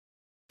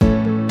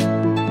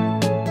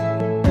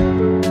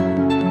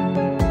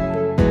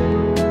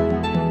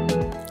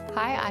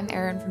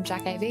from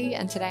Jack AV,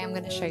 and today I'm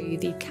going to show you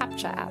the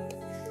Capture app.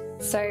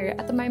 So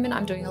at the moment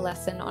I'm doing a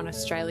lesson on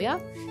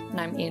Australia and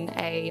I'm in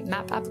a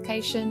map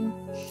application.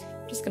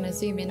 I'm just going to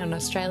zoom in on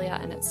Australia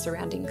and its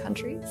surrounding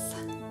countries.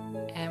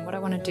 And what I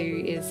want to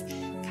do is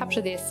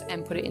capture this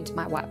and put it into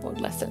my whiteboard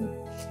lesson.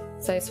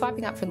 So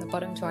swiping up from the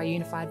bottom to our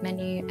unified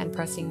menu and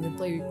pressing the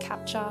blue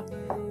capture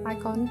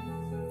icon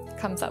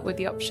comes up with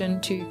the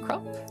option to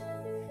crop.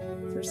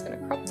 So we're just going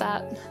to crop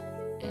that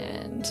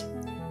and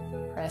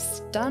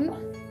press done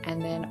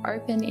and then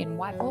open in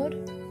whiteboard.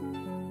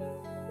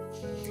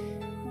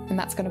 And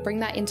that's going to bring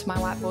that into my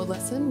whiteboard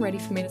lesson, ready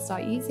for me to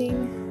start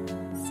using.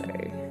 So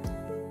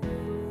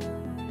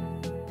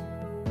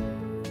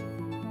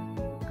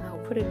I'll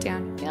put it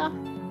down here,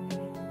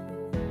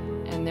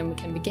 and then we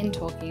can begin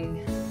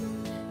talking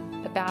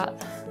about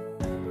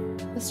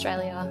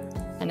Australia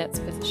and its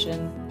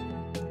position